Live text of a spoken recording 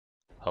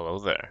Hello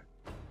there.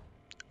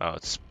 Oh,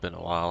 it's been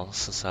a while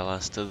since I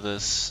last did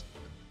this.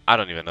 I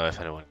don't even know if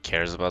anyone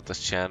cares about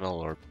this channel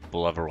or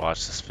will ever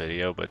watch this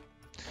video, but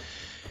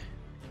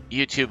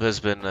YouTube has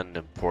been an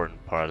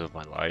important part of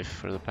my life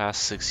for the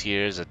past 6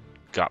 years. It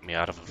got me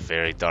out of a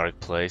very dark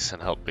place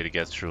and helped me to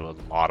get through a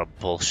lot of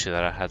bullshit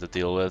that I had to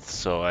deal with,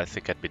 so I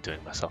think I'd be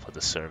doing myself a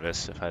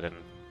disservice if I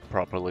didn't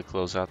properly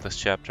close out this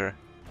chapter.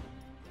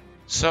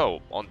 So,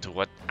 on to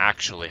what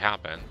actually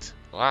happened.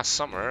 Last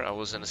summer, I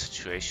was in a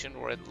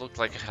situation where it looked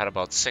like I had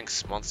about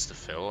 6 months to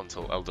fill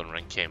until Elden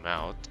Ring came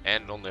out,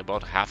 and only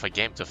about half a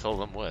game to fill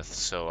them with,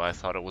 so I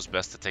thought it was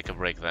best to take a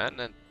break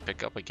then and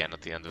pick up again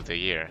at the end of the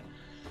year.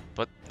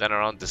 But then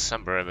around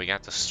December, I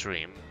began to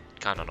stream,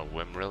 kinda on a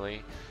whim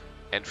really,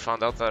 and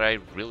found out that I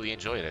really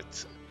enjoyed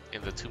it.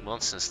 In the 2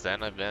 months since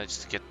then, I've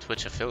managed to get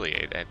Twitch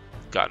affiliate and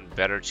gotten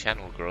better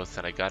channel growth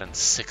than I got in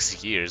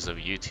 6 years of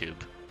YouTube.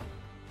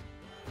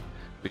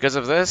 Because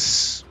of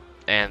this,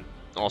 and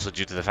also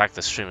due to the fact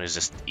that streaming is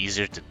just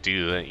easier to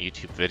do than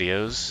YouTube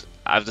videos,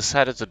 I've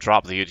decided to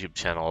drop the YouTube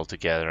channel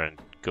altogether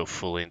and go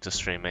fully into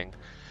streaming.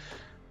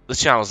 The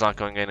channel is not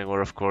going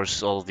anywhere, of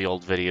course. All of the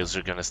old videos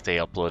are going to stay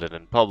uploaded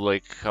in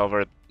public.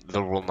 However,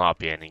 there will not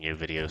be any new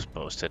videos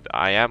posted.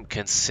 I am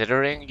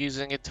considering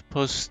using it to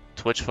post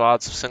Twitch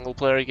VODs of single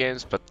player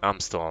games, but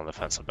I'm still on the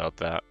fence about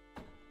that.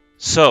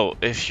 So,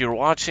 if you're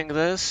watching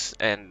this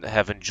and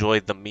have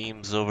enjoyed the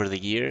memes over the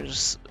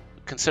years,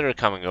 consider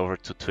coming over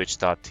to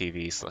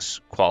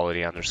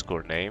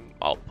twitch.tv/quality_name.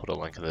 I'll put a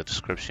link in the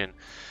description,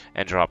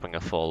 and dropping a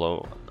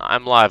follow.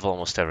 I'm live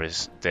almost every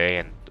day,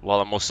 and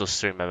while I'm also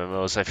streaming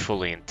MMOs, I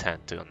fully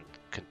intend to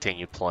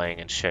continue playing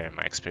and sharing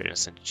my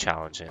experience in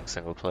challenging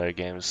single player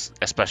games,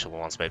 especially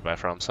ones made by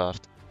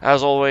FromSoft.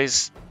 As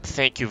always,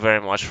 thank you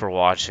very much for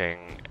watching,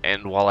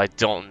 and while I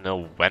don't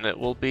know when it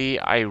will be,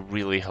 I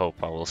really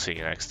hope I will see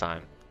you next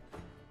time.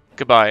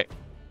 Goodbye.